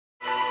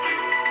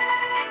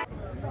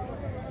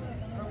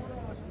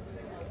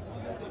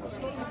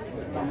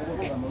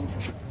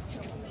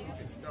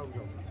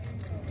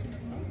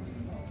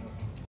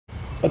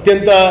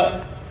ಅತ್ಯಂತ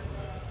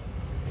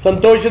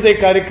ಸಂತೋಷದ ಈ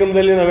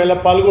ಕಾರ್ಯಕ್ರಮದಲ್ಲಿ ನಾವೆಲ್ಲ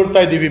ಪಾಲ್ಗೊಳ್ತಾ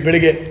ಇದ್ದೀವಿ.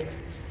 ಬೆಳಿಗ್ಗೆ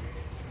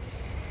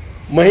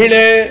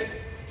ಮಹಿಳೆ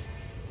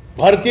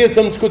ಭಾರತೀಯ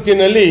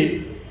ಸಂಸ್ಕೃತಿಯಲ್ಲಿ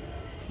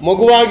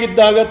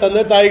ಮಗುವಾಗಿದ್ದಾಗ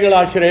ತಂದೆ ತಾಯಿಗಳ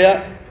ಆಶ್ರಯ,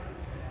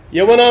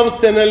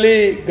 ಯೌವನಾವಸ್ಥೆಯಲ್ಲಿ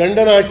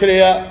ಗಂಡನ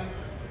ಆಶ್ರಯ,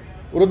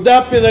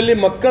 ವೃದ್ಧಾಪ್ಯದಲ್ಲಿ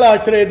ಮಕ್ಕಳ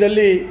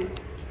ಆಶ್ರಯದಲ್ಲಿ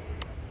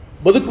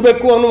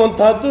ಬದುಕಬೇಕು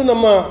ಅನ್ನುವಂತಹದ್ದು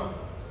ನಮ್ಮ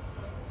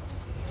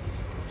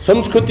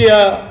ಸಂಸ್ಕೃತಿಯ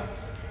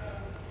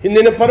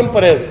ಹಿಂದಿನ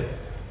ಪರಂಪರೆ. ಅದು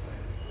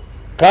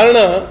ಕಾರಣ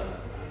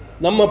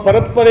ನಮ್ಮ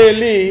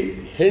ಪರಂಪರೆಯಲ್ಲಿ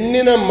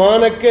ಹೆಣ್ಣಿನ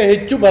ಮಾನಕ್ಕೆ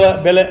ಹೆಚ್ಚು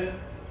ಬೆಲೆ.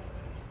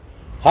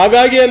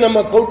 ಹಾಗಾಗಿಯೇ ನಮ್ಮ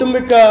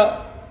ಕೌಟುಂಬಿಕ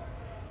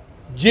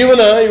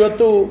ಜೀವನ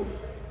ಇವತ್ತು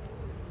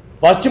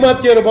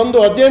ಪಾಶ್ಚಿಮಾತ್ಯರು ಬಂದು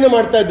ಅಧ್ಯಯನ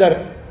ಮಾಡ್ತಾ ಇದ್ದಾರೆ.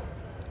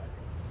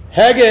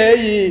 ಹೇಗೆ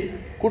ಈ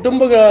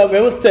ಕುಟುಂಬ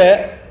ವ್ಯವಸ್ಥೆ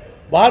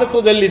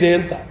ಭಾರತದಲ್ಲಿದೆ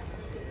ಅಂತ.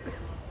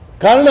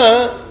 ಕಾರಣ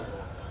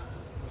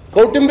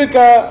ಕೌಟುಂಬಿಕ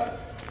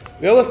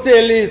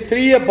ವ್ಯವಸ್ಥೆಯಲ್ಲಿ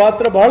ಸ್ತ್ರೀಯ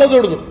ಪಾತ್ರ ಬಹಳ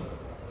ದೊಡ್ಡದು.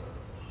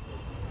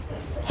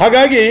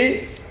 ಹಾಗಾಗಿ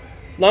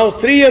ನಾವು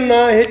ಸ್ತ್ರೀಯನ್ನು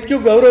ಹೆಚ್ಚು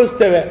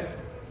ಗೌರವಿಸ್ತೇವೆ.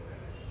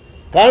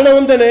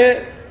 ಕಾರಣವೊಂದನೇ,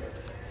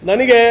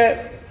 ನನಗೆ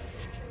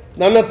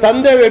ನನ್ನ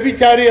ತಂದೆ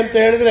ವ್ಯಭಿಚಾರಿ ಅಂತ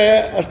ಹೇಳಿದ್ರೆ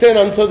ಅಷ್ಟೇನು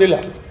ಅನಿಸೋದಿಲ್ಲ,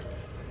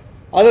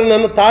 ಆದರೆ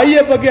ನನ್ನ ತಾಯಿಯ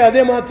ಬಗ್ಗೆ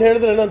ಅದೇ ಮಾತು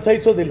ಹೇಳಿದ್ರೆ ನಾನು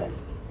ಸಹಿಸೋದಿಲ್ಲ.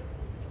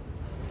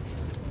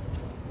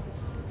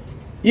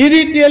 ಈ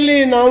ರೀತಿಯಲ್ಲಿ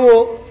ನಾವು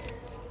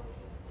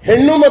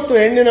ಹೆಣ್ಣು ಮತ್ತು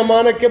ಹೆಣ್ಣಿನ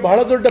ಮಾನಕ್ಕೆ ಬಹಳ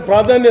ದೊಡ್ಡ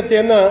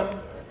ಪ್ರಾಧಾನ್ಯತೆಯನ್ನು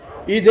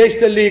ಈ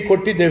ದೇಶದಲ್ಲಿ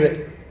ಕೊಟ್ಟಿದ್ದೇವೆ.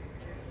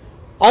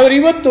 ಆದರೆ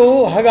ಇವತ್ತು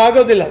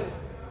ಹಾಗಾಗೋದಿಲ್ಲ.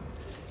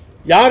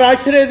 ಯಾರ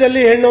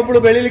ಆಶ್ರಯದಲ್ಲಿ ಹೆಣ್ಣೊಬ್ಬಳು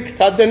ಬೆಳೀಲಿಕ್ಕೆ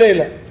ಸಾಧ್ಯನೇ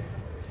ಇಲ್ಲ.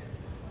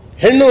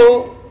 ಹೆಣ್ಣು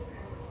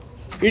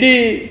ಇಡೀ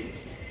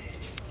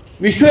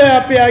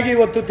ವಿಶ್ವವ್ಯಾಪಿಯಾಗಿ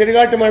ಇವತ್ತು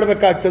ತಿರುಗಾಟ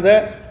ಮಾಡಬೇಕಾಗ್ತದೆ,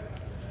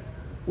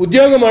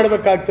 ಉದ್ಯೋಗ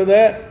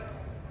ಮಾಡಬೇಕಾಗ್ತದೆ.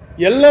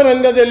 ಎಲ್ಲ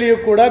ರಂಗದಲ್ಲಿಯೂ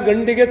ಕೂಡ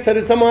ಗಂಡಿಗೆ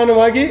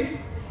ಸರಿಸಮಾನವಾಗಿ,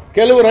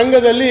 ಕೆಲವು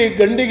ರಂಗದಲ್ಲಿ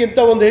ಗಂಡಿಗಿಂತ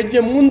ಒಂದು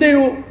ಹೆಜ್ಜೆ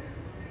ಮುಂದೆಯೂ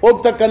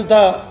ಹೋಗ್ತಕ್ಕಂಥ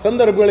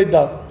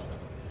ಸಂದರ್ಭಗಳಿದ್ದಾವೆ.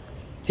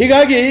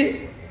 ಹೀಗಾಗಿ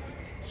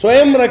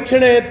ಸ್ವಯಂ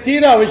ರಕ್ಷಣೆ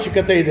ತೀರಾ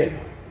ಅವಶ್ಯಕತೆ ಇದೆ.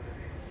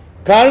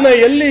 ಕಾರಣ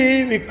ಎಲ್ಲಿ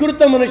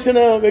ವಿಕೃತ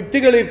ಮನುಷ್ಯನ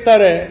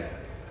ವ್ಯಕ್ತಿಗಳಿರ್ತಾರೆ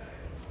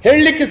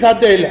ಹೇಳಲಿಕ್ಕೆ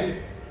ಸಾಧ್ಯ ಇಲ್ಲ.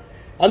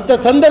 ಅಂಥ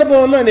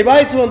ಸಂದರ್ಭವನ್ನು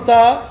ನಿಭಾಯಿಸುವಂಥ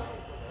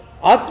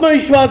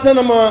ಆತ್ಮವಿಶ್ವಾಸ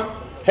ನಮ್ಮ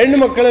ಹೆಣ್ಣು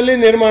ಮಕ್ಕಳಲ್ಲಿ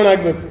ನಿರ್ಮಾಣ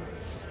ಆಗಬೇಕು.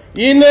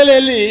 ಈ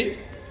ಹಿನ್ನೆಲೆಯಲ್ಲಿ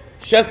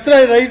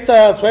ಶಸ್ತ್ರರಹಿತ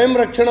ಸ್ವಯಂ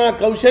ರಕ್ಷಣಾ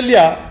ಕೌಶಲ್ಯ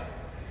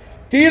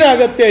ತೀರಾ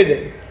ಅಗತ್ಯ ಇದೆ.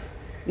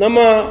 ನಮ್ಮ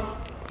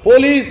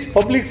ಪೊಲೀಸ್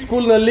ಪಬ್ಲಿಕ್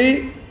ಸ್ಕೂಲ್ನಲ್ಲಿ,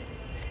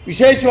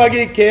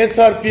 ವಿಶೇಷವಾಗಿ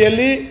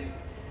KSRPಯಲ್ಲಿ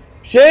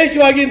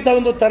ವಿಶೇಷವಾಗಿ ಇಂಥ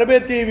ಒಂದು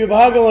ತರಬೇತಿ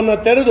ವಿಭಾಗವನ್ನು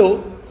ತೆರೆದು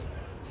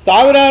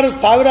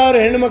ಸಾವಿರಾರು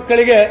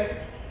ಹೆಣ್ಣುಮಕ್ಕಳಿಗೆ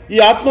ಈ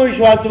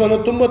ಆತ್ಮವಿಶ್ವಾಸವನ್ನು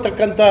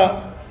ತುಂಬತಕ್ಕಂಥ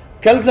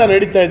ಕೆಲಸ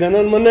ನಡೀತಾ ಇದೆ.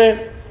 ನಾನು ಮೊನ್ನೆ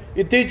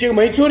ಇತ್ತೀಚೆಗೆ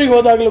ಮೈಸೂರಿಗೆ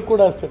ಹೋದಾಗಲೂ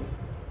ಕೂಡ ಅಷ್ಟೇ,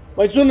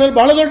 ಮೈಸೂರಿನಲ್ಲಿ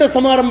ಬಹಳ ದೊಡ್ಡ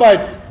ಸಮಾರಂಭ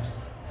ಆಯಿತು.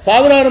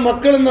 ಸಾವಿರಾರು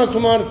ಮಕ್ಕಳನ್ನು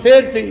ಸುಮಾರು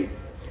ಸೇರಿಸಿ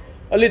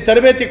ಅಲ್ಲಿ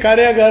ತರಬೇತಿ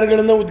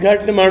ಕಾರ್ಯಾಗಾರಗಳನ್ನು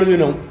ಉದ್ಘಾಟನೆ ಮಾಡಿದ್ವಿ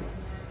ನಾವು.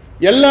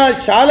 ಎಲ್ಲ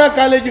ಶಾಲಾ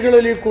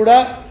ಕಾಲೇಜುಗಳಲ್ಲಿ ಕೂಡ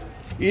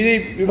ಈ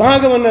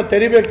ವಿಭಾಗವನ್ನು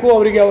ತೆರಿಬೇಕು,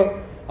 ಅವರಿಗೆ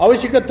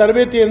ಅವಶ್ಯಕ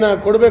ತರಬೇತಿಯನ್ನು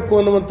ಕೊಡಬೇಕು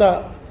ಅನ್ನುವಂಥ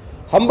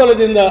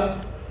ಹಂಬಲದಿಂದ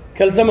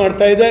ಕೆಲಸ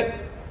ಮಾಡ್ತಾಯಿದೆ.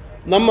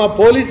 ನಮ್ಮ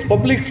ಪೊಲೀಸ್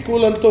ಪಬ್ಲಿಕ್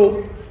ಸ್ಕೂಲ್ ಅಂತೂ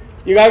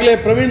ಈಗಾಗಲೇ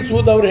ಪ್ರವೀಣ್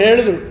ಸೂದ್ ಅವರು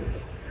ಹೇಳಿದರು,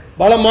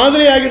 ಬಹಳ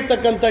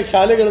ಮಾದರಿಯಾಗಿರ್ತಕ್ಕಂಥ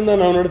ಶಾಲೆಗಳನ್ನು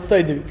ನಾವು ನಡೆಸ್ತಾ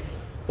ಇದ್ದೀವಿ.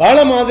 ಬಹಳ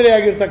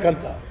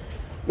ಮಾದರಿಯಾಗಿರ್ತಕ್ಕಂಥ,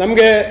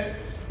 ನಮಗೆ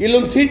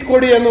ಇಲ್ಲೊಂದು ಸೀಟ್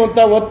ಕೊಡಿ ಅನ್ನುವಂಥ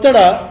ಒತ್ತಡ,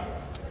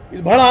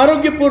 ಇದು ಬಹಳ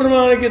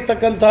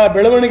ಆರೋಗ್ಯಪೂರ್ಣವಾಗಿರ್ತಕ್ಕಂಥ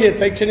ಬೆಳವಣಿಗೆ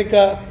ಶೈಕ್ಷಣಿಕ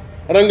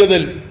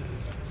ರಂಗದಲ್ಲಿ.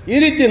 ಈ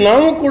ರೀತಿ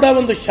ನಾವು ಕೂಡ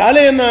ಒಂದು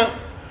ಶಾಲೆಯನ್ನು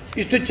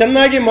ಇಷ್ಟು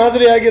ಚೆನ್ನಾಗಿ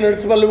ಮಾದರಿಯಾಗಿ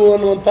ನಡೆಸಬಲ್ಲವು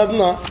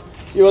ಅನ್ನುವಂಥದ್ದನ್ನ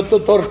ಇವತ್ತು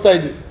ತೋರಿಸ್ತಾ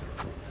ಇದ್ವಿ.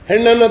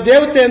 ಹೆಣ್ಣನ್ನು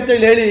ದೇವತೆ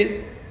ಅಂತೇಳಿ ಹೇಳಿ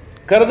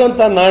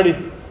ಕರೆದಂಥ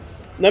ನಾಡಿದು.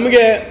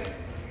 ನಮಗೆ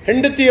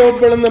ಹೆಂಡತಿಯ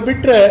ಒಬ್ಬಳನ್ನು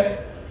ಬಿಟ್ಟರೆ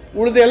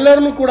ಉಳಿದ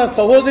ಎಲ್ಲರನ್ನೂ ಕೂಡ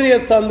ಸಹೋದರಿಯ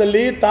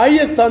ಸ್ಥಾನದಲ್ಲಿ,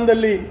 ತಾಯಿಯ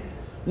ಸ್ಥಾನದಲ್ಲಿ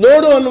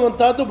ನೋಡು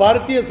ಅನ್ನುವಂಥದ್ದು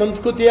ಭಾರತೀಯ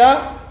ಸಂಸ್ಕೃತಿಯ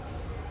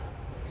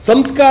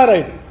ಸಂಸ್ಕಾರ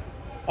ಇದು.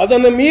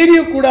 ಅದನ್ನು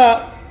ಮೀರಿಯೂ ಕೂಡ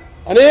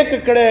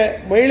ಅನೇಕ ಕಡೆ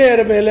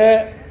ಮಹಿಳೆಯರ ಮೇಲೆ,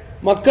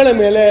 ಮಕ್ಕಳ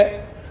ಮೇಲೆ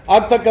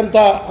ಆಗ್ತಕ್ಕಂಥ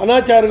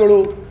ಅನಾಚಾರಗಳು,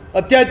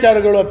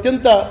 ಅತ್ಯಾಚಾರಗಳು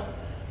ಅತ್ಯಂತ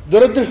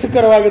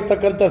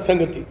ದುರದೃಷ್ಟಕರವಾಗಿರ್ತಕ್ಕಂಥ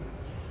ಸಂಗತಿ.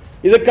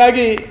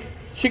 ಇದಕ್ಕಾಗಿ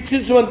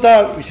ಶಿಕ್ಷಿಸುವಂಥ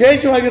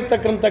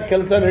ವಿಶೇಷವಾಗಿರ್ತಕ್ಕಂಥ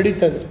ಕೆಲಸ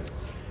ನಡೀತದೆ.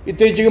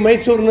 ಇತ್ತೀಚೆಗೆ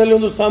ಮೈಸೂರಿನಲ್ಲಿ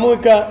ಒಂದು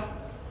ಸಾಮೂಹಿಕ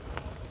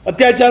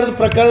ಅತ್ಯಾಚಾರದ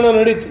ಪ್ರಕರಣ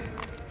ನಡೀತು.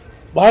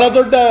 ಬಹಳ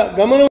ದೊಡ್ಡ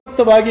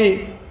ಗಮನಯುಕ್ತವಾಗಿ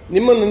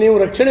ನಿಮ್ಮನ್ನು ನೀವು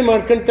ರಕ್ಷಣೆ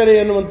ಮಾಡ್ಕೊಳ್ತಾರೆ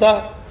ಅನ್ನುವಂಥ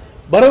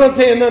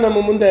ಭರವಸೆಯನ್ನು ನಮ್ಮ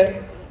ಮುಂದೆ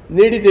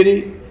ನೀಡಿದ್ದೀರಿ.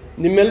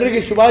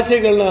 ನಿಮ್ಮೆಲ್ಲರಿಗೆ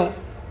ಶುಭಾಶಯಗಳನ್ನ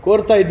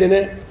ಕೋರ್ತಾ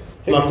ಇದ್ದೇನೆ.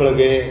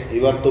 ಮಕ್ಕಳಿಗೆ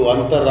ಇವತ್ತು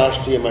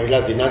ಅಂತಾರಾಷ್ಟ್ರೀಯ ಮಹಿಳಾ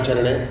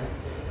ದಿನಾಚರಣೆ,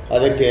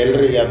 ಅದಕ್ಕೆ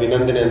ಎಲ್ಲರಿಗೆ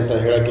ಅಭಿನಂದನೆ ಅಂತ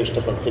ಹೇಳೋಕ್ಕೆ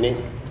ಇಷ್ಟಪಡ್ತೀನಿ.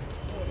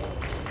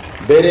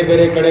 ಬೇರೆ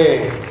ಬೇರೆ ಕಡೆ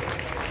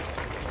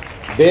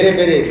ಬೇರೆ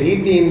ಬೇರೆ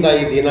ರೀತಿಯಿಂದ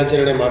ಈ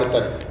ದಿನಾಚರಣೆ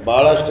ಮಾಡ್ತಾರೆ.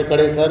 ಭಾಳಷ್ಟು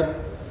ಕಡೆ ಸರ್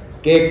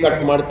ಕೇಕ್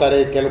ಕಟ್ ಮಾಡ್ತಾರೆ,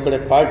 ಕೆಲವು ಕಡೆ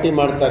ಪಾರ್ಟಿ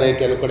ಮಾಡ್ತಾರೆ,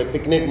 ಕೆಲವು ಕಡೆ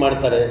ಪಿಕ್ನಿಕ್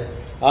ಮಾಡ್ತಾರೆ.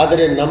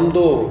 ಆದರೆ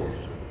ನಮ್ಮದು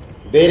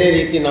ಬೇರೆ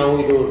ರೀತಿ ನಾವು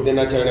ಇದು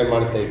ದಿನಾಚರಣೆ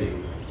ಮಾಡ್ತಾಯಿದ್ದೀವಿ.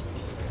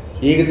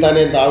 ಈಗ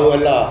ತಾನೇ ತಾವು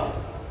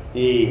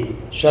ಈ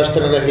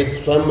ಶಸ್ತ್ರರಹಿತ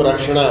ಸ್ವಯಂ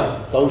ರಕ್ಷಣಾ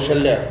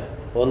ಕೌಶಲ್ಯ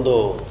ಒಂದು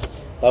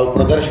ತಾವು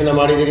ಪ್ರದರ್ಶನ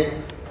ಮಾಡಿದ್ದೀರಿ.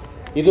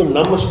 ಇದು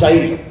ನಮ್ಮ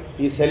ಸ್ಟೈಲ್.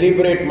 ಈ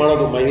ಸೆಲಿಬ್ರೇಟ್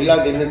ಮಾಡೋದು, ಮಹಿಳಾ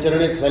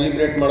ದಿನಾಚರಣೆ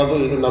ಸೆಲಿಬ್ರೇಟ್ ಮಾಡೋದು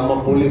ಇದು ನಮ್ಮ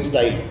ಪೊಲೀಸ್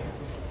ಸ್ಟೈಲ್.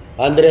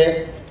 ಅಂದರೆ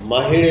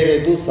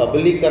ಮಹಿಳೆಯರದು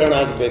ಸಬಲೀಕರಣ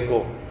ಆಗಬೇಕು,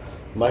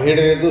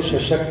 ಮಹಿಳೆಯರದು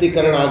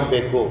ಸಶಕ್ತೀಕರಣ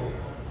ಆಗಬೇಕು,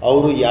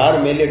 ಅವರು ಯಾರ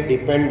ಮೇಲೆ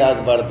ಡಿಪೆಂಡ್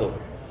ಆಗಬಾರ್ದು.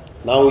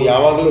 ನಾವು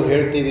ಯಾವಾಗಲೂ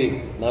ಹೇಳ್ತೀವಿ,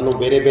 ನಾನು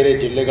ಬೇರೆ ಬೇರೆ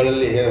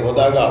ಜಿಲ್ಲೆಗಳಲ್ಲಿ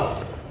ಹೋದಾಗ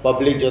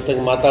ಪಬ್ಲಿಕ್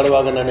ಜೊತೆಗೆ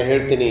ಮಾತಾಡುವಾಗ ನಾನು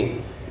ಹೇಳ್ತೀನಿ,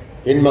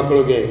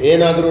 ಹೆಣ್ಮಕ್ಳಿಗೆ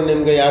ಏನಾದರೂ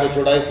ನಿಮಗೆ ಯಾರು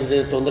ಚುಡಾಯಿಸಿದ್ರೆ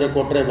ತೊಂದರೆ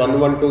ಕೊಟ್ಟರೆ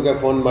 112ಗೆ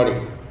ಫೋನ್ ಮಾಡಿ.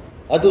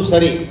 ಅದು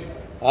ಸರಿ,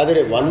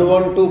 ಆದರೆ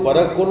 112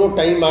 ಬರೋಕ್ಕೂ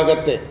ಟೈಮ್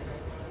ಆಗತ್ತೆ.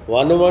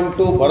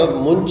 112 ಬರೋದು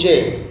ಮುಂಚೆ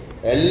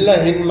ಎಲ್ಲ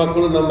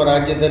ಹೆಣ್ಮಕ್ಳು ನಮ್ಮ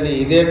ರಾಜ್ಯದಲ್ಲಿ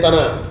ಇದೇ ಥರ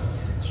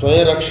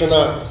ಸ್ವಯಂ ರಕ್ಷಣಾ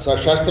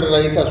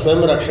ಶಸ್ತ್ರರಹಿತ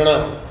ಸ್ವಯಂ ರಕ್ಷಣಾ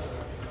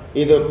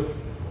ಇದು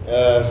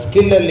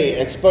ಸ್ಕಿಲ್ಲಲ್ಲಿ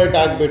ಎಕ್ಸ್ಪರ್ಟ್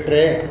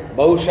ಆಗಿಬಿಟ್ರೆ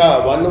ಬಹುಶಃ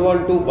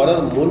 112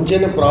 ಬರೋದು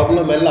ಮುಂಚೆನೇ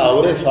ಪ್ರಾಬ್ಲಮ್ ಎಲ್ಲ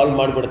ಅವರೇ ಸಾಲ್ವ್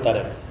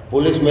ಮಾಡಿಬಿಡ್ತಾರೆ,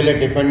 ಪೊಲೀಸ್ ಮೇಲೆ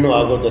ಡಿಪೆಂಡೂ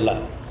ಆಗೋದಿಲ್ಲ.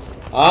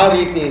 ಆ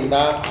ರೀತಿಯಿಂದ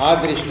ಆ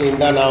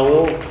ದೃಷ್ಟಿಯಿಂದ ನಾವು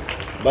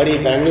ಬರೀ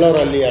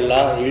ಬ್ಯಾಂಗ್ಳೂರಲ್ಲಿ ಅಲ್ಲ,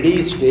 ಇಡೀ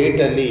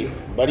ಸ್ಟೇಟಲ್ಲಿ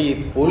ಬರೀ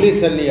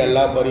ಪೊಲೀಸಲ್ಲಿ ಅಲ್ಲ,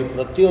 ಬರೀ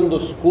ಪ್ರತಿಯೊಂದು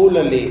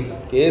ಸ್ಕೂಲಲ್ಲಿ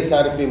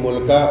KSRP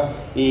ಮೂಲಕ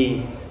ಈ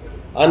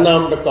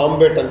ಅನ್ಆರ್ಮ್ಡ್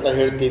ಕಾಂಬೇಟ್ ಅಂತ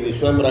ಹೇಳ್ತೀವಿ,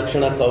 ಸ್ವಯಂ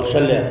ರಕ್ಷಣಾ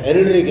ಕೌಶಲ್ಯ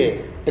ಎರಡರಿಗೆ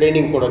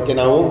ಟ್ರೈನಿಂಗ್ ಕೊಡೋಕ್ಕೆ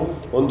ನಾವು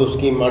ಒಂದು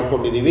ಸ್ಕೀಮ್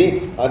ಮಾಡ್ಕೊಂಡಿದ್ದೀವಿ.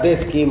 ಅದೇ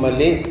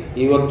ಸ್ಕೀಮಲ್ಲಿ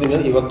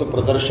ಇವತ್ತು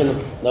ಪ್ರದರ್ಶನ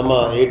ನಮ್ಮ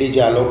ADG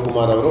ಅಲೋಕ್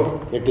ಕುಮಾರ್ ಅವರು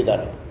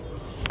ಇಟ್ಟಿದ್ದಾರೆ.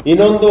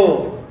 ಇನ್ನೊಂದು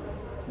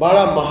ಭಾಳ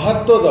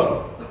ಮಹತ್ವದ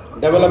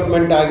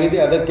ಡೆವಲಪ್ಮೆಂಟ್ ಆಗಿದೆ,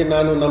 ಅದಕ್ಕೆ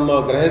ನಾನು ನಮ್ಮ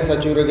ಗೃಹ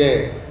ಸಚಿವರಿಗೆ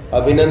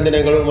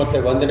ಅಭಿನಂದನೆಗಳು ಮತ್ತು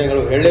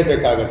ವಂದನೆಗಳು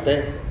ಹೇಳಲೇಬೇಕಾಗತ್ತೆ.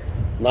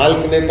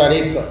 4ನೇ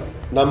ತಾರೀಕು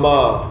ನಮ್ಮ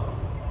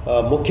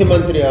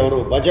ಮುಖ್ಯಮಂತ್ರಿ ಅವರು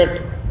ಬಜೆಟ್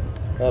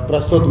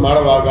ಪ್ರಸ್ತುತ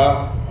ಮಾಡುವಾಗ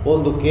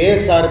ಒಂದು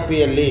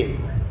KSRPಯಲ್ಲಿ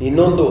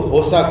ಇನ್ನೊಂದು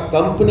ಹೊಸ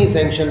ಕಂಪ್ನಿ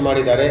ಸ್ಯಾಂಕ್ಷನ್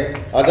ಮಾಡಿದ್ದಾರೆ.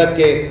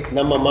 ಅದಕ್ಕೆ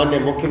ನಮ್ಮ ಮಾನ್ಯ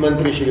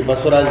ಮುಖ್ಯಮಂತ್ರಿ ಶ್ರೀ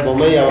ಬಸವರಾಜ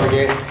ಬೊಮ್ಮಾಯಿ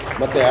ಅವರಿಗೆ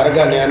ಮತ್ತು ಅರಗ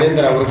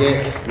ಜ್ಞಾನೇಂದ್ರ ಅವರಿಗೆ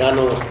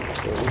ನಾನು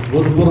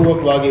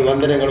ಹೃತ್ಪೂರ್ವಕವಾಗಿ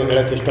ವಂದನೆಗಳು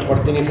ಹೇಳೋಕ್ಕೆ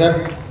ಇಷ್ಟಪಡ್ತೀನಿ. ಸರ್,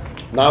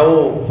 ನಾವು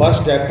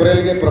 1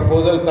 ಏಪ್ರಿಲ್ಗೆ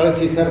ಪ್ರಪೋಸಲ್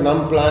ಕಳಿಸಿ ಸರ್,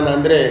 ನಮ್ಮ ಪ್ಲ್ಯಾನ್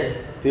ಅಂದರೆ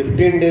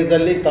 15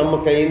 ಡೇಸಲ್ಲಿ ತಮ್ಮ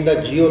ಕೈಯಿಂದ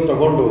ಜಿಯೋ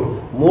ತಗೊಂಡು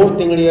 3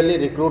 ತಿಂಗಳಲ್ಲಿ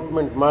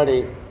ರಿಕ್ರೂಟ್ಮೆಂಟ್ ಮಾಡಿ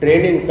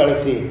ಟ್ರೈನಿಂಗ್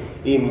ಕಳಿಸಿ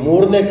ಈ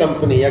 3ನೇ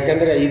ಕಂಪ್ನಿ,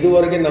 ಯಾಕೆಂದರೆ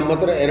ಇದುವರೆಗೆ ನಮ್ಮ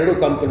ಹತ್ರ 2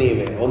 ಕಂಪ್ನಿ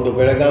ಇವೆ, ಒಂದು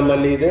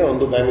ಬೆಳಗಾಮಲ್ಲಿ ಇದೆ,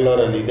 ಒಂದು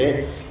ಬೆಂಗಳೂರಲ್ಲಿದೆ.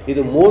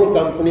 ಇದು 3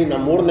 ಕಂಪ್ನಿ,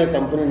 ನಮ್ಮ 3ನೇ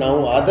ಕಂಪ್ನಿ ನಾವು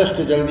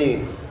ಆದಷ್ಟು ಜಲ್ದಿ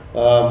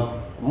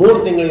 3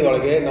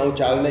 ತಿಂಗಳೊಳಗೆ ನಾವು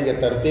ಚಾಲನೆಗೆ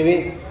ತರ್ತೀವಿ.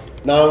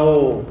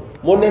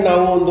 ಮೊನ್ನೆ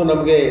ಒಂದು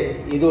ನಮಗೆ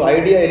ಇದು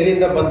ಐಡಿಯಾ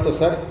ಎಲ್ಲಿಂದ ಬಂತು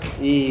ಸರ್,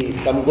 ಈ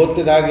ತಮ್ಗೆ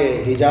ಗೊತ್ತಿದ ಹಾಗೆ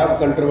ಹಿಜಾಬ್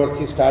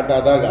ಕಂಟ್ರವರ್ಸಿ ಸ್ಟಾರ್ಟ್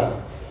ಆದಾಗ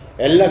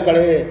ಎಲ್ಲ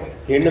ಕಡೆ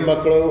ಹೆಣ್ಣು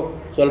ಮಕ್ಕಳು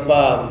ಸ್ವಲ್ಪ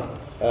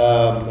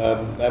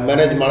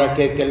ಮ್ಯಾನೇಜ್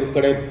ಮಾಡೋಕ್ಕೆ ಕೆಲವು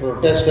ಕಡೆ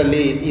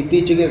ಪ್ರೊಟೆಸ್ಟಲ್ಲಿ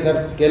ಇತ್ತೀಚೆಗೆ ಸರ್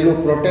ಕೆಲವು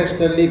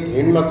ಪ್ರೊಟೆಸ್ಟಲ್ಲಿ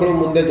ಹೆಣ್ಮಕ್ಳು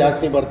ಮುಂದೆ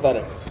ಜಾಸ್ತಿ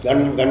ಬರ್ತಾರೆ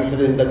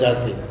ಗಂಡಸರಿಂದ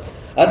ಜಾಸ್ತಿ.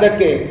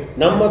 ಅದಕ್ಕೆ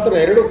ನಮ್ಮ ಹತ್ರ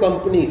 2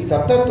 ಕಂಪ್ನಿ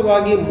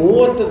ಸತತವಾಗಿ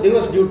 30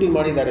 ದಿವಸ ಡ್ಯೂಟಿ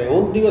ಮಾಡಿದ್ದಾರೆ,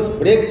 1 ದಿವಸ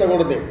ಬ್ರೇಕ್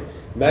ತಗೊಳ್ಳದೆ.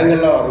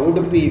 ಬ್ಯಾಂಗ್ಳೂರು,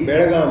 ಉಡುಪಿ,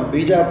 ಬೆಳಗಾಂ,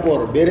 ಬಿಜಾಪುರ,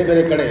 ಬೇರೆ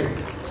ಬೇರೆ ಕಡೆ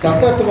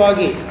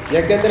ಸತತವಾಗಿ,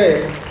 ಯಾಕೆಂದರೆ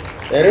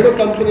 2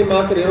 ಕಂಪ್ನಿ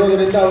ಮಾತ್ರ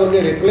ಇರೋದರಿಂದ ಅವ್ರಿಗೆ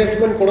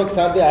ರಿಪ್ಲೇಸ್ಮೆಂಟ್ ಕೊಡೋಕ್ಕೆ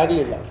ಸಾಧ್ಯ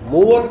ಆಗಲಿಲ್ಲ.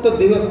 30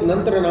 ದಿವಸ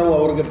ನಂತರ ನಾವು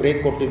ಅವ್ರಿಗೆ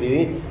ಬ್ರೇಕ್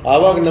ಕೊಟ್ಟಿದ್ದೀವಿ.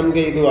 ಆವಾಗ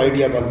ನಮಗೆ ಇದು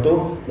ಐಡಿಯಾ ಬಂತು,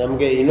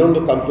 ನಮಗೆ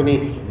ಇನ್ನೊಂದು ಕಂಪ್ನಿ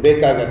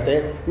ಬೇಕಾಗತ್ತೆ.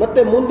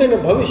 ಮತ್ತು ಮುಂದಿನ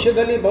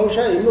ಭವಿಷ್ಯದಲ್ಲಿ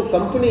ಬಹುಶಃ ಇನ್ನೂ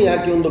ಕಂಪ್ನಿ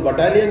ಯಾಕೆ ಒಂದು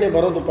ಬಟಾಲಿಯನ್ನೇ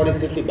ಬರೋದು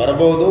ಪರಿಸ್ಥಿತಿ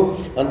ಬರಬಹುದು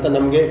ಅಂತ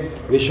ನಮಗೆ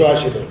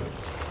ವಿಶ್ವಾಸ ಇದೆ.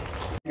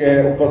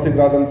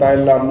 ಉಪಸ್ಥಿತರಾದಂಥ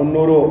ಎಲ್ಲ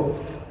 300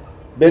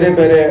 ಬೇರೆ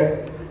ಬೇರೆ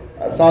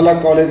ಶಾಲಾ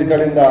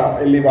ಕಾಲೇಜುಗಳಿಂದ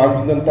ಇಲ್ಲಿ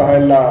ಭಾಗವಹಿಸಿದಂತಹ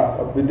ಎಲ್ಲ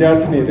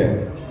ವಿದ್ಯಾರ್ಥಿನಿಯರೇ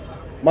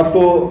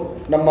ಮತ್ತು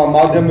ನಮ್ಮ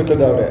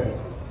ಮಾಧ್ಯಮಿಕದವರೇ,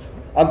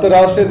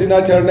 ಅಂತಾರಾಷ್ಟ್ರೀಯ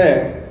ದಿನಾಚರಣೆ,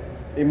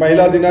 ಈ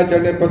ಮಹಿಳಾ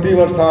ದಿನಾಚರಣೆ ಪ್ರತಿ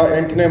ವರ್ಷ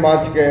 8ನೇ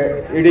ಮಾರ್ಚ್ಗೆ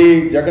ಇಡೀ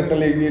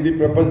ಜಗತ್ತಿನಲ್ಲಿ, ಇಡೀ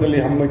ಪ್ರಪಂಚದಲ್ಲಿ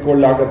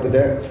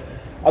ಹಮ್ಮಿಕೊಳ್ಳಲಾಗುತ್ತದೆ.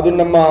 ಅದು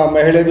ನಮ್ಮ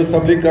ಮಹಿಳೆಯದು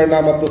ಸಬಲೀಕರಣ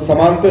ಮತ್ತು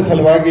ಸಮಾನತೆ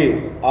ಸಲುವಾಗಿ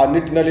ಆ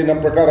ನಿಟ್ಟಿನಲ್ಲಿ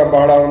ನಮ್ಮ ಪ್ರಕಾರ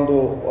ಬಹಳ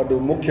ಒಂದು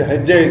ಮುಖ್ಯ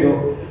ಹೆಜ್ಜೆ ಇದು.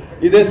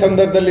 ಇದೇ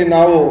ಸಂದರ್ಭದಲ್ಲಿ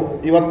ನಾವು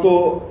ಇವತ್ತು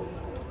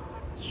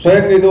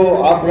ಸ್ವಯಂ ಇದು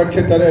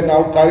ಆತ್ಮರಕ್ಷಿತರೆ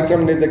ನಾವು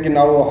ಕಾರ್ಯಕ್ರಮ ಇದಕ್ಕೆ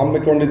ನಾವು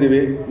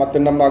ಹಮ್ಮಿಕೊಂಡಿದ್ದೀವಿ. ಮತ್ತು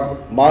ನಮ್ಮ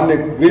ಮಾನ್ಯ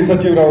ಗೃಹ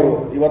ಸಚಿವರವರು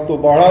ಇವತ್ತು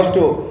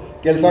ಬಹಳಷ್ಟು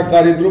ಕೆಲಸ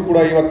ಕಾರ್ಯ ಕೂಡ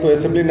ಇವತ್ತು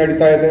ಅಸೆಂಬ್ಲಿ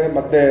ನಡೀತಾ ಇದೆ,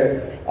 ಮತ್ತು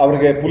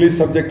ಅವರಿಗೆ ಪೊಲೀಸ್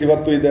ಸಬ್ಜೆಕ್ಟ್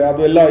ಇವತ್ತು ಇದೆ.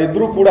 ಅದು ಎಲ್ಲ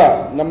ಇದ್ದರೂ ಕೂಡ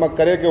ನಮ್ಮ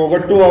ಕರೆಗೆ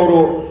ಒಗಟ್ಟು ಅವರು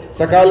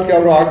ಸಕಾಲಕ್ಕೆ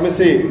ಅವರು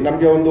ಆಗಮಿಸಿ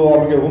ನಮಗೆ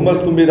ಅವರಿಗೆ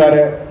ಹುಮ್ಮಸ್ಸು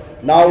ತುಂಬಿದ್ದಾರೆ.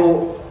 ನಾವು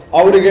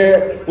ಅವರಿಗೆ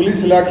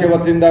ಪೊಲೀಸ್ ಇಲಾಖೆ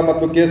ವತಿಯಿಂದ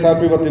ಮತ್ತು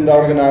KSRP ವತಿಯಿಂದ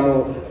ಅವರಿಗೆ ನಾನು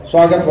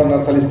ಸ್ವಾಗತವನ್ನು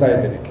ಸಲ್ಲಿಸ್ತಾ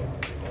ಇದ್ದೀನಿ.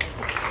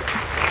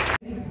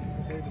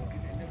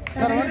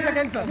 Sir, 1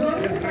 second sir.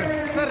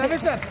 Sir, Ravi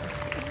sir.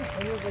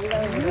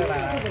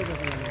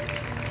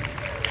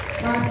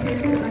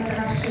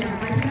 ಅಂತಾರಾಷ್ಟ್ರೀಯ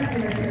ಮಹಿಳಾ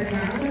ದಿನಾಚರಣೆಯ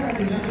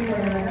ಅಂಗವಾಗಿ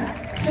ಹಮ್ಮಿಕೊಳ್ಳಲಾದ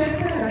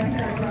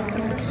ಶಸ್ತ್ರರಹಿತ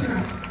ಸಂರಕ್ಷಣಾ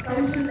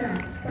ಕೌಶಲ್ಯ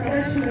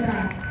ಪ್ರದರ್ಶನದ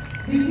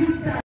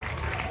ವಿದ್ಯುತ್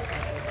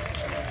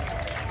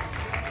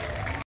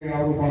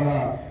ಅವರು ಬಹಳ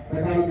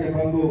ಸಕಾಲಕ್ಕೆ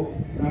ಬಂದು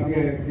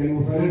ನಮಗೆ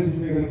ಕೆಲವು ಸಲಹೆ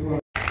ಸೂಚನೆಗಳು ಕೂಡ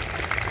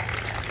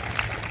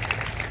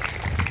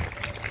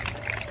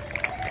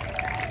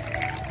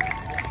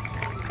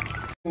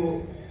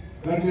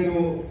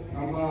ಗಣ್ಯರು,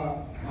 ನಮ್ಮ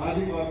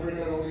ಮಾಜಿ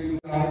ಕಾರ್ಪೊರೇಟರ್ ಅವರು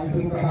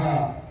ಆಗಿದ್ದಂತಹ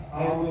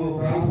ಅವರು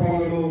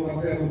ಟ್ರಾನ್ಸ್ಫಾರ್ಮರ್ಗಳು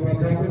ಮತ್ತೆ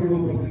ಪ್ರಾಧ್ಯಾಪಕರು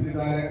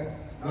ಉಪಸ್ಥಿತಿದ್ದಾರೆ.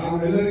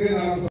 ಎಲ್ಲರಿಗೆ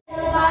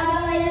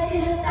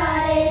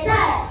ಭಾಗವಹಿಸಿರುತ್ತಾರೆ.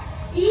 ಸರ್,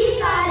 ಈ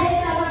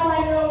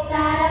ಕಾರ್ಯಕ್ರಮವನ್ನು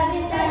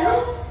ಪ್ರಾರಂಭಿಸಲು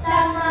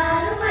ತಮ್ಮ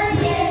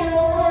ಅನುಮತಿಯನ್ನು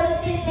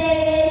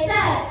ಕೋರುತ್ತಿದ್ದೇವೆ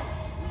ಸರ್.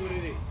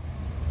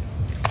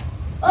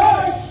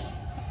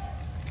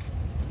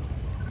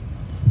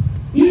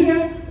 ಈಗ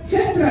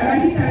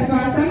ಶಸ್ತ್ರರಹಿತ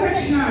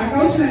ಸಂರಕ್ಷಣಾ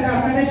ಕೌಶಲ್ಯದ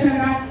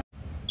ಪ್ರದರ್ಶನ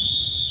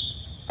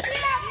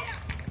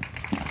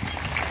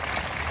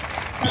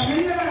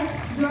ತಮ್ಮೆಲ್ಲರ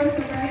ಜೋರು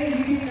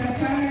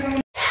ಚಾಲನೆ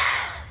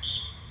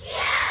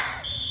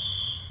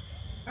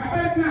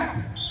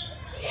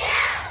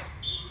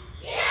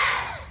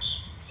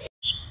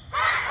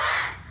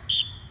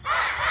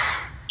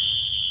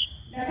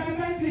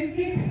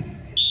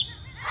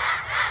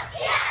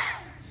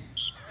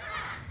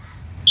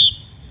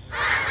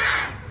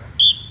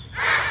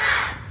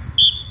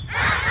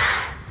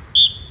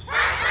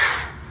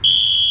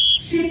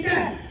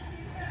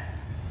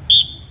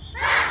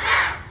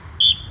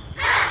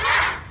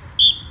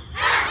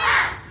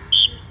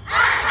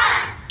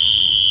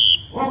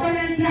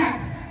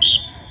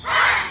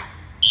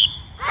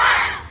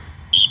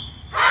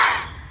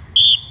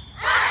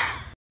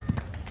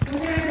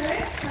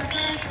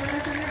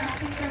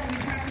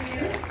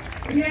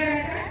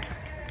ಹಿರಿಯರಾದ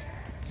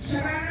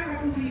ಶಬಾನ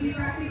ಮತ್ತು ಬಿಬಿ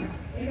ಪಾತಿಮಾ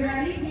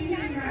ಇದರಲ್ಲಿ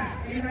ಬಿಬಿಯಿಂದ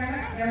ಎಲ್ಲರ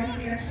ಯಾವ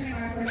ರೀತಿ ರಕ್ಷಣೆ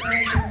ಮಾಡಿಕೊಳ್ತಾ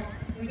ಇದ್ದಾರೆ.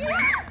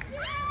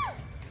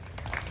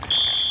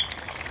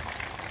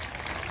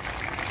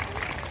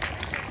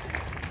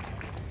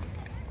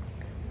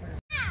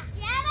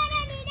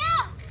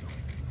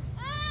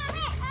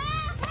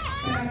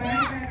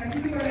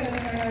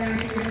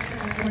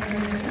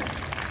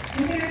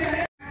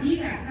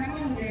 ಈಗ ನಮ್ಮ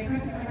ಮುಂದೆ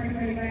ಪ್ರಸ್ತುತ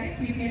ಪಡಿಸಲಿದ್ದಾರೆ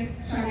ಪಿಪಿಎಸ್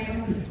ಶಾಲೆಯ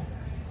ಮಕ್ಕಳು.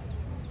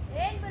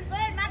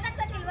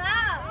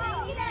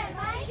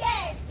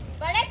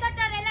 ಬಳೆ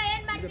ಕೊಟ್ಟವರೆಲ್ಲ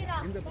ಏನ್ ಮಾಡ್ತೀರಾ?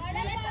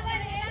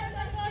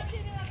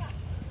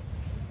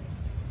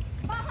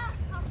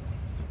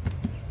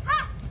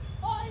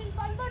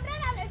 ಬಂದ್ಬಿಟ್ರೆ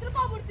ನಾವ್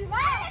ಎದುರ್ಕೊಂಡ್ಬಿಡ್ತೀವ.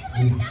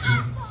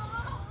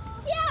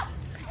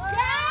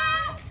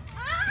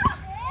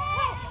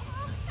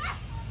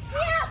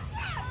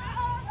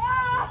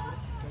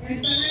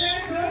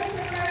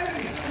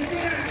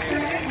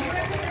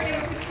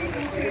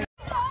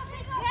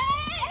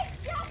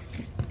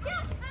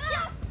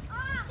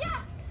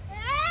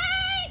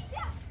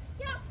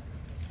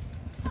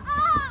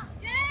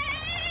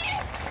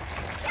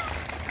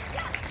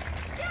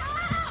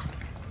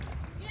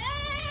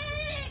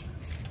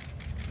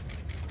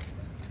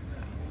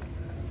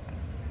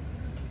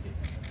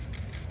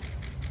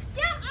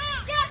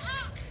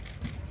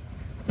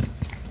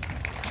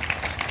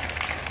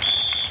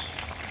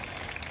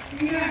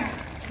 ಈಗ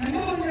ನಮ್ಮ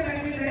ಮುಂದೆ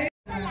ಬಂದಿದ್ದಾರೆ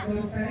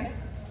ತೋರಿಸ್ತಾರೆ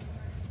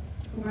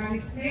ಕುಮಾರಿ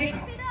ಸ್ನೇಹ.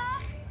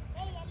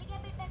 ಎಲ್ಲಿಗೆ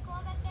ಬಿಡ್ಬೇಕು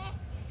ಹೋಗಕ್ಕೆ?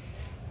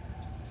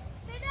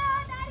 ಬಿಡು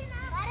ದಾರಿನ.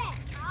 ಬರೆ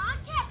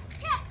ಆಕೆ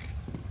ಆಕೆ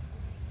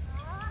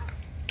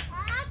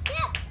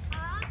ಆಕೆ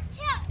ಆಕೆ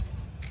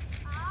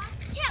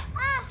ಆಕೆ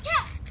ಆಕೆ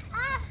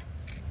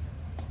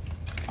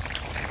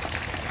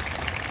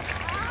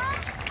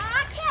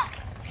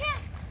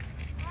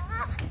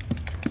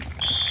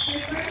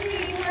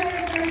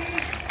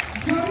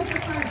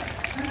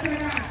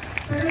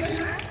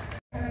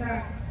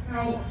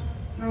ನಾವು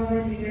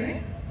ನೋಡ್ತಿದ್ದೇವೆ.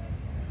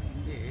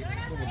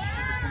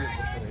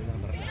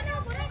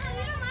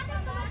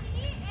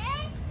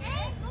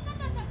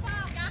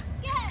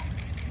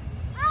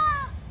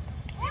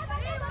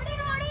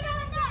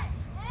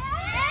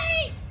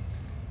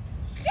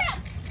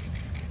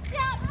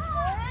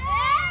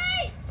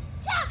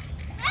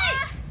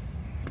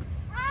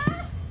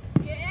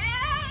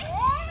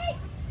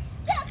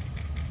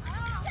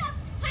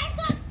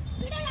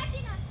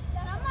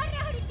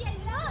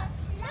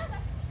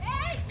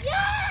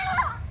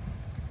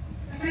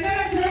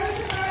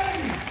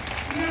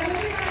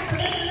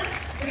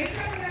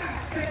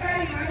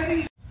 ಸರ್ಕಾರಿ ಮಾದರಿ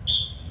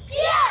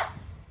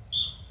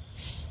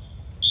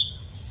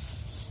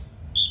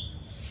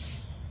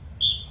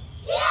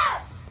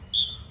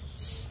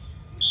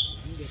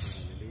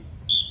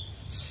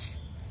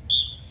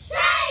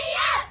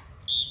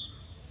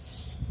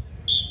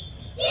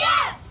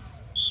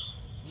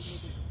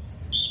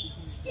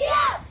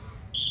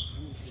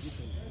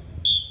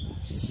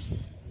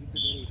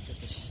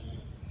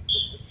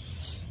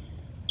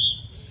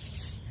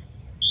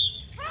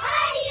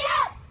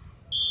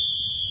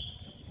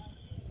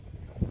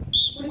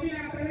ಮುಂದಿನ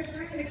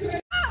ಪ್ರದರ್ಶನ ಹೆಚ್ಚು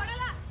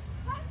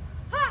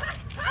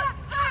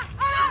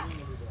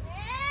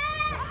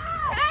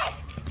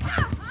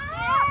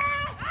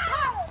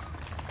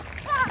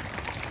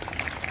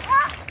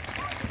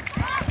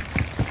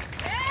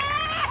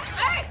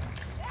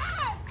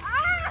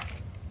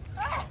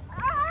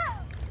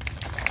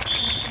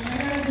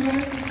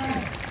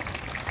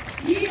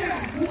ಈಗ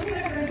ಮುಂದಿನ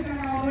ಪ್ರದರ್ಶನ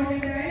ನಾವು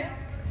ನೋಡಿದ್ದೇವೆ.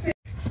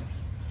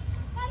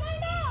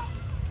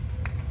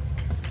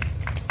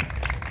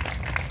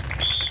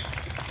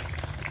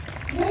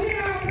 ಮುಂದಿನ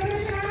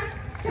ಪ್ರದರ್ಶನ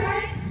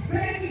ಸೈನ್ಸ್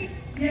ಬ್ರೇಕಿಂಗ್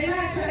ಎಲ್ಲ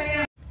ಶಾಲೆಯ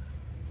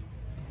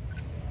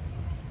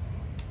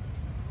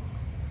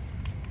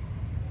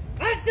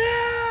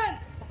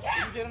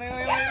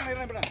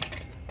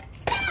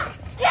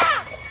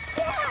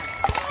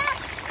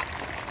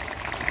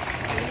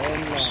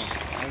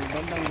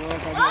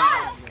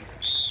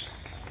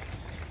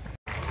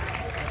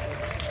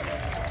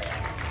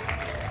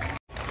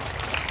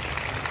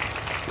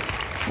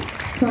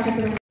ಸ್ವಾಗತ.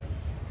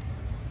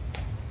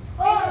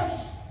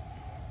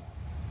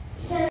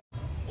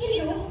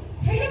 ಇನ್ನು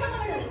ಹೆಣ್ಣು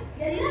ಮಕ್ಕಳು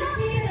ಎಲ್ಲ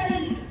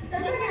ಕ್ಷೇತ್ರಗಳಲ್ಲಿ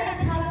ತಮ್ಮಗಳ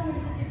ಛಾಪು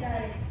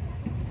ಮೂಡಿಸುತ್ತಿದ್ದಾರೆ.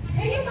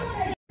 ಹೆಣ್ಣು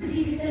ಮಕ್ಕಳನ್ನು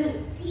ಜೀವಿಸಲು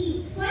ಈ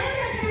ಸ್ವಯಂ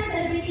ರಕ್ಷಣಾ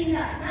ತರಬೇತಿಯಿಂದ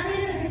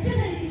ನಾವೆಲ್ಲರೂ ಹೆಚ್ಚು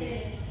ಕಲಿತಿದ್ದೇವೆ.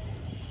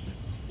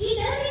 ಈ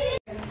ತರಬೇತಿ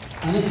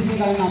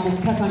ಅನಿಸಿಕೆಗಳನ್ನ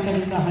ಮುಕ್ತ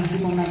ಕಂಠದಿಂದ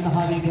ಹಂಚಿಕೊಂಡಂತಹ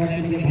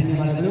ವಿದ್ಯಾರ್ಥಿಗಳಿಗೆ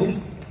ಧನ್ಯವಾದಗಳು.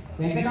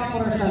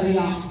 ವೆಂಕಟಾಪುರ ಶಾಲೆಯ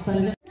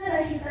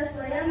ರಹಿತ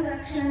ಸ್ವಯಂ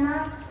ರಕ್ಷಣಾ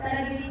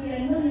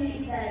ತರಬೇತಿಯನ್ನು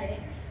ನೀಡಿದ್ದಾರೆ.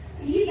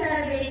 ಈ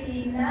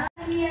ತರಬೇತಿಯಿಂದ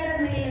ಹಿರಿಯರ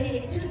ಮೇಲೆ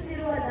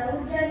ಹೆಚ್ಚುತ್ತಿರುವ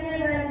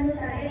ದೌರ್ಜನ್ಯಗಳನ್ನು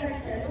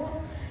ತಡೆಗಟ್ಟಲು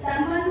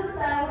ತಮ್ಮನ್ನು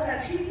ತಾವು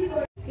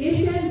ರಕ್ಷಿಸಿಕೊಳ್ಳ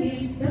ಏಷ್ಯನ್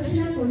ಗೇಮ್ಸ್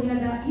ದಕ್ಷಿಣ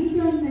ಕೊರಿಯಾದ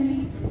ಇಂಚೋನ್ನಲ್ಲಿ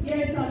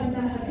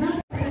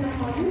 2014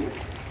 ಹಾಗೂ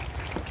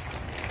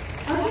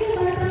ಅಖಿಲ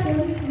ಭಾರತ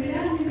ಪೊಲೀಸ್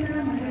ಕ್ರೀಡಾ ನಿಯಂತ್ರಣ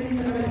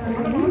ಮಂಡಳಿಯಿಂದ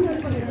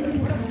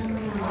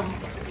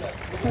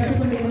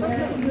ಪಡೆದುಕೊಂಡಿರುವ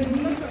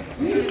ಇವರಿಗೆ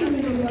ವೇದಿಕೆ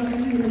ಮೇಲಿರುವ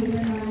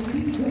ಗಣ್ಯರನ್ನು ನಾವು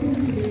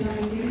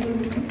ಗೌರವಿಸಬೇಕಾಗಿ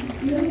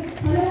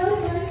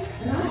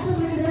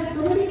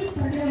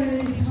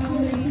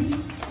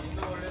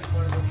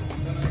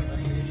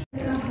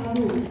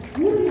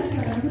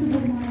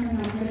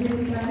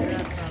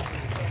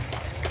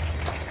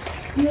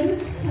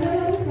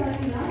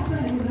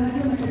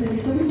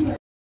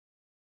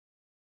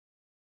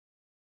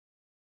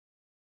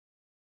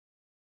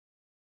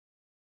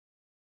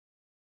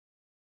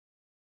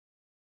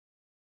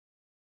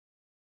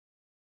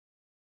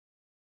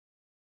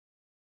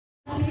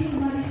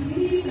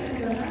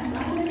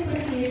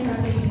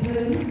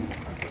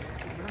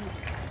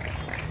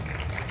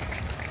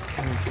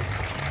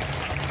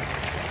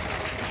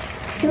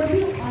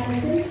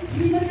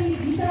ಶ್ರೀಮತಿ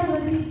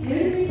ಗೀತಾವತಿ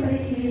 2ನೇ ಪಡೆ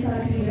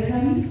ಕೆಎಸ್ಆರ್ಪಿ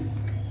ಬೆಳಗಾವಿ,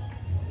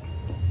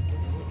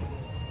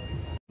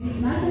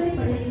 4ನೇ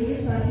ಪಡೆ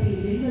ಕೆಎಸ್ಆರ್ಪಿ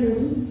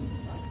ಬೆಂಗಳೂರು,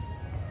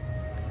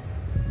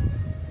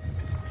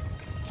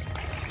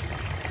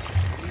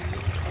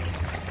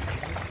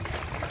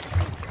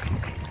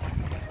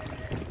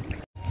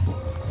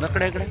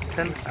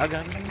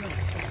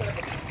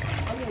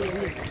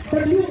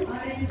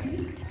 WRSC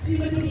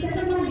ಶ್ರೀಮತಿ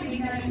ಚಂದ್ರಮ್ಮ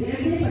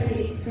 2ನೇ ಪಡೆ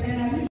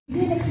ಬೆಳಗಾವಿ,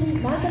 ವಿಜಯಲಕ್ಷ್ಮಿ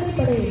 4ನೇ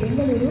ಪಡೆ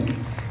ಬೆಂಗಳೂರು,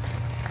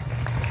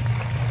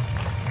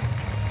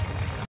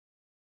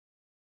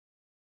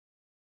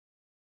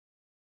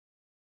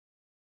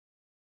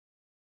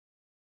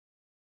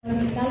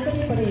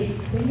 ನಾಲ್ಕನೇ ಪಡೆ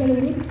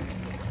ಬೆಂಗಳೂರು,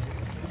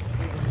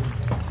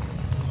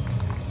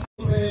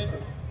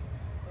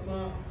 ನಮ್ಮ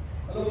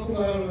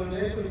ಅಲೋಕುಮಾರ್ ಅವರ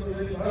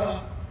ನೇತೃತ್ವದಲ್ಲಿ ಬಹಳ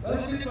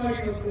ವ್ಯವಸ್ಥಿತವಾಗಿ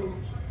ಇವತ್ತು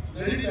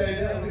ನಡೀತಾ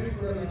ಇದೆ. ಅವರಿಗೂ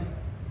ಕೂಡ ನಾನು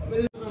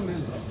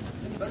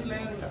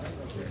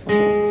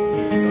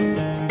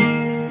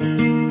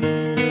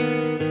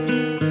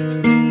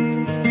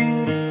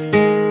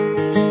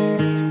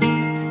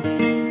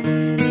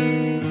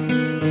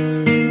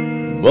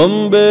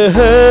ಬೊಂಬೆ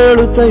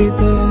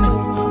ಹೇಳುತ್ತೈತೆ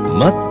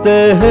ಮತ್ತೆ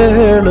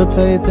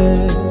ಹೇಳುತ್ತೈತೆ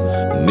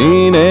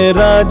ನೀನೇ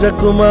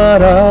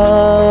ರಾಜಕುಮಾರ.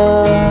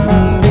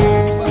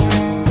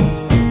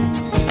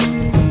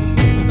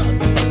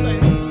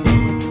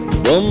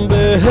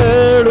 ಬೊಂಬೆ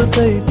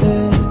ಹೇಳುತ್ತೈತೆ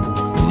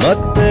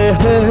ಮತ್ತೆ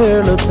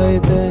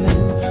ಹೇಳುತ್ತೈತೆ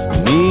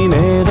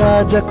ನೀನೇ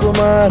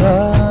ರಾಜಕುಮಾರ.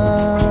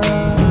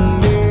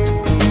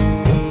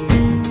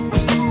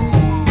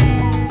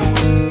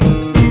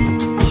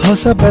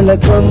 ಹೊಸ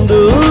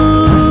ಬೆಳಕೊಂದು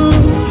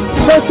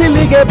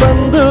ಹೊಸಿಲಿಗೆ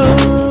ಬಂದು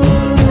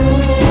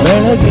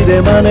ಬೆಳಗಿದೆ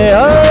ಮನೆಯ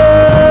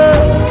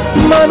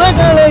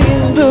ಮನಗಳ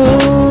ಇಂದು.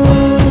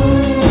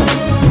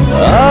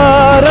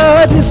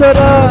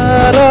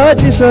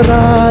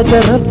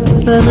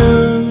 ರಾಜರತ್ನನ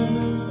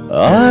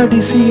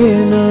ಆಡಿಸಿಯೇ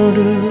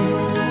ನೋಡು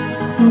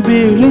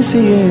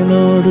ಬೀಳಿಸಿಯೇ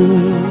ನೋಡು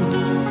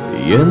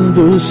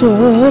ಎಂದು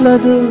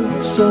ಸೋಲದು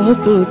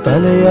ಸೋತು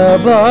ತಲೆಯ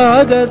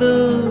ಬಾಗದು.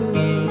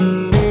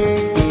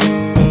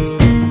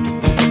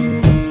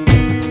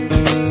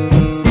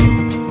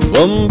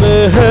 ಬೊಂಬೆ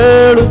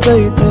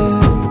ಹೇಳುತ್ತೈತೆ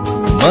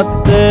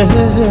ಮತ್ತೆ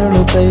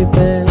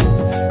ಹೇಳುತ್ತೈತೆ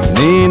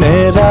ನೀನೇ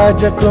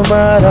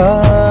ರಾಜಕುಮಾರ.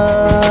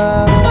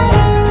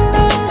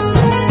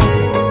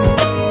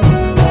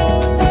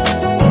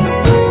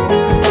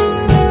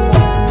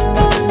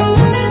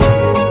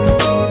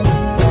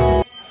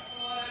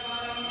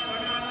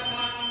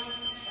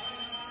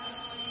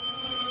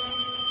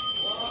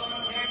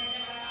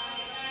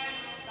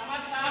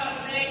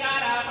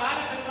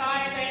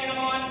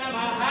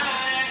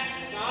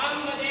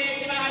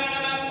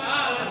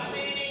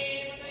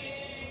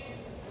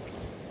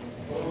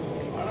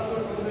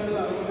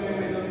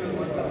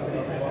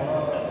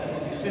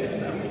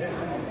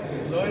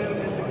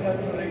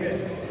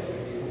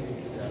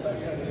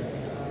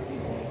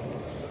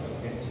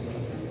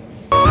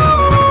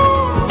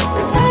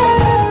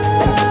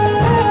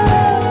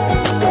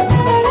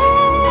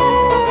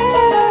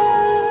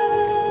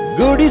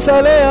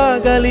 ಗುಡಿಸಲೇ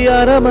ಆಗಲಿ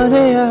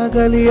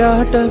ಅರಮನೆಯಾಗಲಿ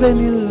ಆಟವೇ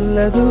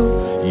ನಿಲ್ಲದು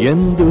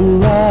ಎಂದು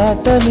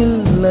ಆಟ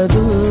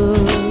ನಿಲ್ಲದು.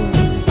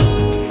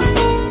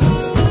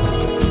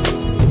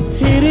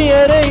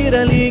 ಹಿರಿಯರೇ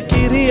ಇರಲಿ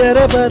ಕಿರಿಯರ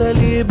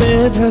ಬರಲಿ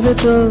ಭೇದವೇ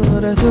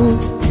ತೋರದು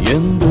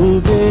ಎಂದು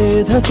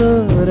ಭೇದ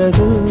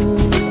ತೋರದು.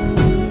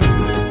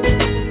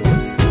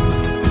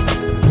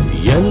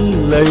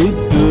 ಎಲ್ಲ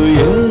ಇದ್ದು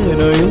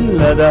ಏನೋ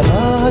ಇಲ್ಲದ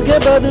ಹಾಗೆ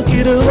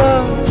ಬದುಕಿರುವ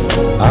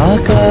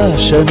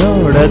ಆಕಾಶ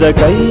ನೋಡದ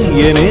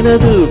ಕೈಯೇ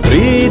ನೆನೆದು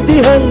ಪ್ರೀತಿ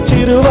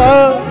ಹಂಚಿರುವ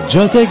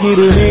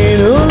ಜೊತೆಗಿರು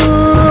ನೀನು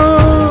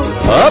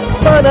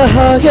ಅಪ್ಪನ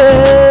ಹಾಗೆ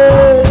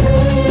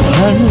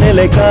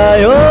ಹಣ್ಣೆಲೆ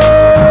ಕಾಯೋ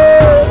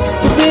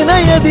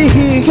ವಿನಯದಿ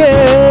ಹೀಗೆ.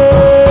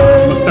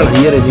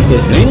 ಹೈಯರ್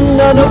ಎಜುಕೇಶನ್,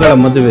 ಮಕ್ಕಳ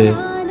ಮದುವೆ,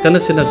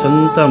 ಕನಸಿನ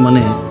ಸ್ವಂತ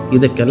ಮನೆ,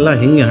 ಇದಕ್ಕೆಲ್ಲ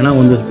ಹೆಂಗೆ ಹಣ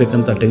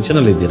ಹೊಂದಿಸ್ಬೇಕಂತ ಟೆನ್ಷನ್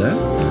ಅಲ್ಲಿ ಇದ್ದೀರಾ?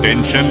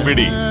 ಟೆನ್ಷನ್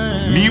ಬಿಡಿ,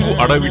 ನೀವು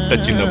ಅಡವಿಟ್ಟ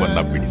ಚಿನ್ನವನ್ನ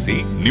ಬಿಡಿಸಿ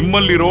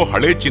ನಿಮ್ಮಲ್ಲಿರೋ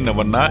ಹಳೆ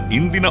ಚಿನ್ನವನ್ನ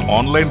ಇಂದಿನ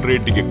ಆನ್ಲೈನ್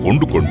ರೇಟಿಗೆ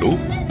ಕೊಂಡುಕೊಂಡು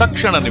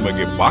ತಕ್ಷಣ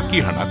ನಿಮಗೆ ಬಾಕಿ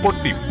ಹಣ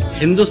ಕೊಡ್ತೀವಿ.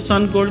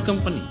 ಹಿಂದೂಸ್ತಾನ್ ಗೋಲ್ಡ್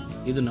ಕಂಪನಿ,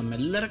 ಇದು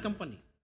ನಮ್ಮೆಲ್ಲರ ಕಂಪನಿ.